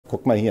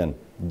Guck mal hier, einen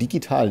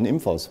digitalen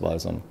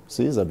Impfausweis. Und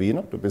sieh,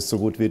 Sabine, du bist so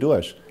gut wie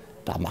durch.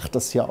 Da macht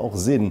das ja auch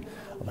Sinn.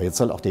 Aber jetzt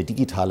soll auch der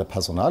digitale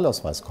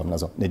Personalausweis kommen,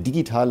 also eine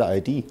digitale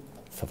ID.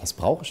 Für was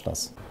brauche ich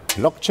das?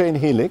 Blockchain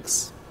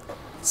Helix,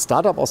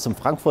 Startup aus dem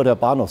Frankfurter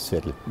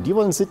Bahnhofsviertel. Die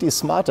wollen City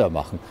smarter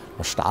machen.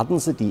 Da starten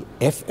sie die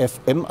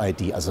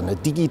FFM-ID, also eine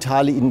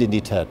digitale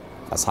Identität.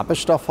 Was habe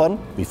ich davon?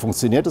 Wie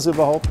funktioniert das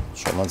überhaupt?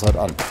 Schauen wir uns heute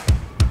an.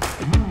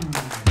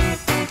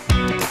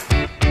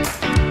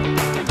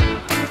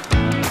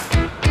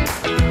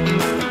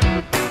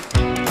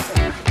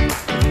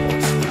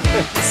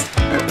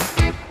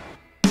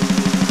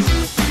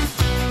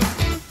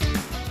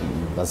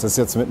 Was ist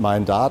jetzt mit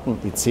meinen Daten?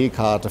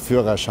 IC-Karte,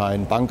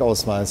 Führerschein,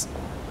 Bankausweis.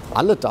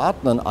 Alle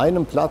Daten an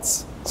einem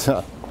Platz.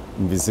 Tja,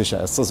 und wie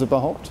sicher ist das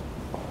überhaupt?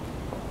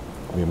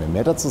 Wer mir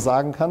mehr dazu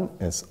sagen kann,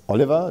 ist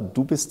Oliver.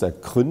 Du bist der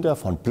Gründer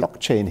von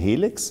Blockchain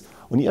Helix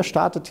und ihr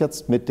startet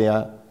jetzt mit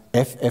der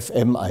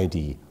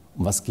FFM-ID.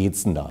 Um was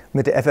geht's denn da?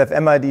 Mit der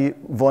FFM-ID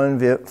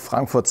wollen wir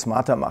Frankfurt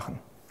smarter machen.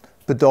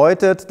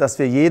 Bedeutet, dass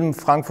wir jedem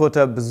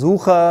Frankfurter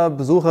Besucher,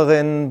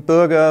 Besucherin,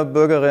 Bürger,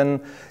 Bürgerin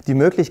die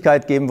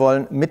Möglichkeit geben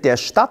wollen, mit der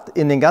Stadt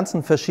in den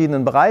ganzen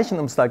verschiedenen Bereichen,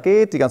 um es da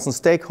geht, die ganzen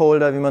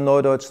Stakeholder, wie man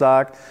neudeutsch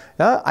sagt,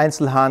 ja,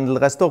 Einzelhandel,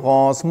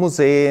 Restaurants,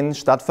 Museen,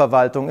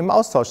 Stadtverwaltung, im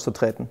Austausch zu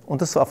treten.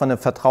 Und das auf eine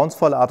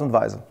vertrauensvolle Art und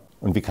Weise.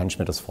 Und wie kann ich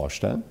mir das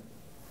vorstellen?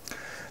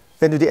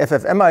 Wenn du die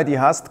FFM-ID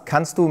hast,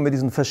 kannst du mit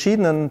diesen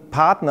verschiedenen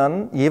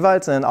Partnern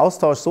jeweils in den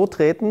Austausch so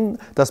treten,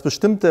 dass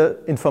bestimmte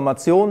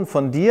Informationen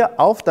von dir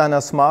auf deiner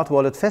Smart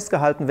Wallet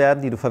festgehalten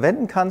werden, die du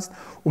verwenden kannst,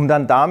 um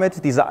dann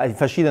damit diese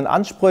verschiedenen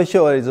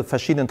Ansprüche oder diese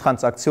verschiedenen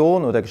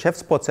Transaktionen oder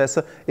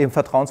Geschäftsprozesse eben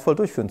vertrauensvoll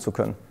durchführen zu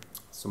können.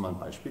 Hast du mal ein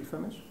Beispiel für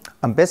mich?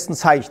 Am besten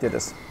zeige ich dir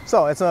das.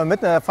 So, jetzt sind wir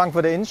mitten in der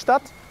Frankfurter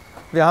Innenstadt.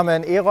 Wir haben ja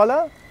einen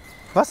E-Roller.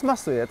 Was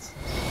machst du jetzt?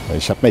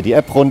 Ich habe mir die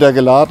App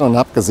runtergeladen und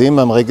habe gesehen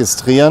beim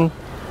Registrieren,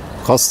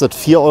 kostet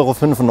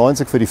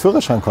 4,95 € für die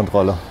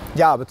Führerscheinkontrolle.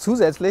 Ja, aber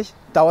zusätzlich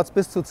dauert es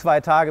bis zu 2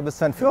 Tage, bis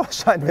dein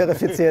Führerschein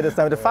verifiziert ist,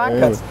 damit du fahren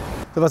kannst.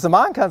 So, was du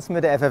machen kannst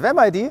mit der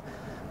FFM-ID,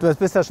 du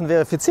bist ja schon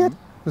verifiziert,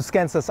 du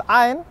scannst das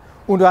ein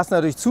und du hast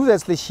natürlich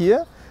zusätzlich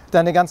hier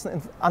deine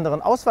ganzen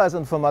anderen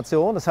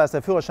Ausweisinformationen. Das heißt,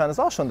 der Führerschein ist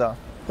auch schon da.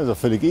 Das ist doch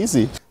völlig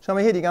easy. Schau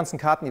mal hier die ganzen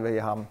Karten, die wir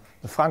hier haben.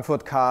 Eine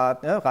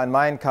Frankfurt-Card, ja,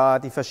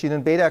 Rhein-Main-Card, die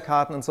verschiedenen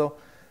Bäder-Karten und so.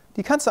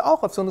 Die kannst du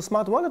auch auf so eine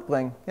Smart Wallet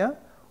bringen. Ja?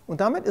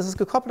 Und damit ist es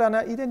gekoppelt an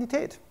eine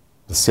Identität.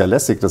 Das ist ja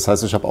lässig, das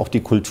heißt, ich habe auch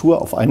die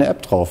Kultur auf eine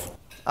App drauf.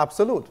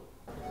 Absolut.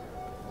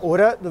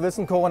 Oder du willst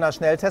einen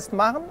Corona-Schnelltest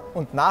machen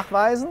und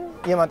nachweisen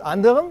jemand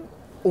anderem,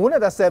 ohne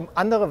dass der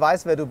andere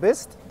weiß, wer du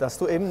bist, dass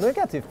du eben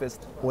negativ bist.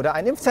 Oder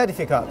ein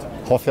Impfzertifikat.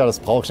 Ich hoffe ja, das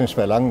brauche ich nicht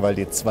mehr lang, weil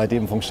die zweite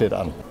Impfung steht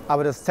an.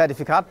 Aber das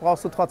Zertifikat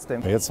brauchst du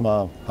trotzdem. Jetzt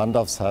mal Hand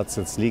aufs Herz,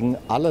 jetzt liegen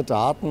alle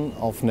Daten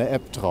auf einer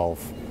App drauf.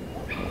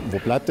 Wo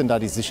bleibt denn da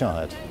die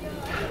Sicherheit?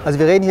 Also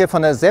wir reden hier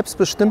von einer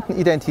selbstbestimmten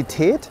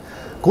Identität.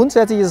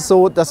 Grundsätzlich ist es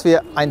so, dass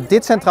wir ein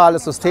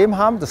dezentrales System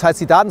haben. Das heißt,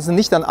 die Daten sind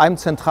nicht an einem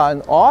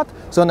zentralen Ort,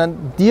 sondern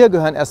dir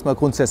gehören erstmal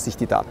grundsätzlich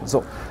die Daten.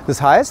 So,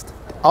 das heißt,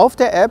 auf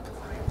der App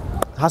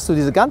hast du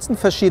diese ganzen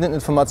verschiedenen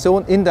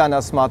Informationen in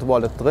deiner Smart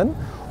Wallet drin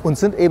und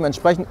sind eben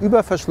entsprechend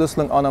über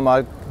Verschlüsselung auch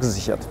nochmal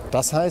gesichert.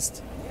 Das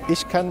heißt,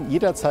 ich kann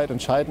jederzeit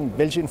entscheiden,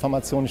 welche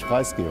Informationen ich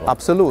preisgebe.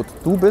 Absolut.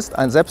 Du bist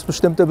ein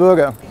selbstbestimmter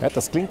Bürger. Ja,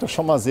 das klingt doch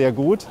schon mal sehr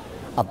gut.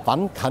 Ab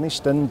wann kann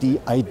ich denn die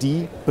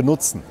ID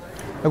benutzen?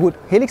 Na gut,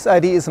 Helix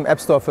ID ist im App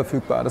Store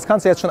verfügbar. Das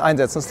kannst du jetzt schon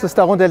einsetzen. Das ist das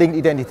darunterliegende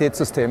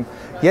Identitätssystem.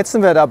 Jetzt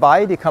sind wir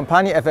dabei, die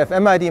Kampagne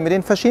FFM-ID mit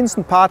den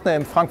verschiedensten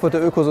Partnern im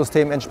Frankfurter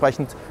Ökosystem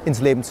entsprechend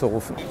ins Leben zu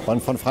rufen.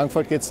 Und von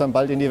Frankfurt geht es dann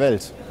bald in die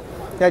Welt.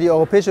 Ja, die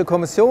Europäische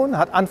Kommission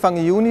hat Anfang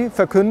Juni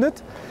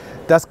verkündet,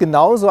 dass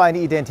genau so eine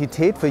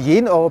Identität für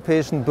jeden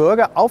europäischen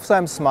Bürger auf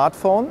seinem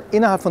Smartphone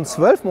innerhalb von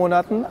 12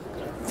 Monaten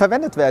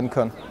verwendet werden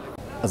kann.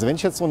 Also wenn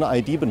ich jetzt so eine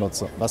ID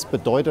benutze, was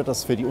bedeutet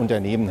das für die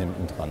Unternehmen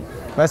hinten dran?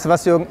 Weißt du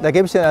was, Jürgen, da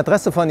gebe ich dir eine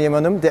Adresse von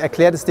jemandem, der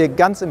erklärt es dir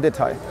ganz im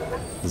Detail.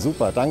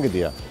 Super, danke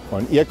dir.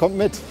 Und ihr kommt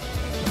mit.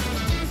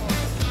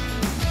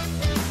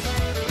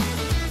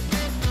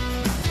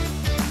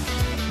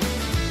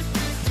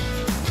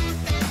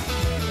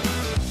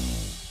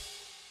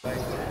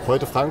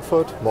 Heute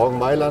Frankfurt, morgen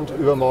Mailand,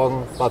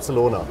 übermorgen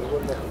Barcelona.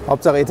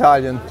 Hauptsache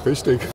Italien. Richtig.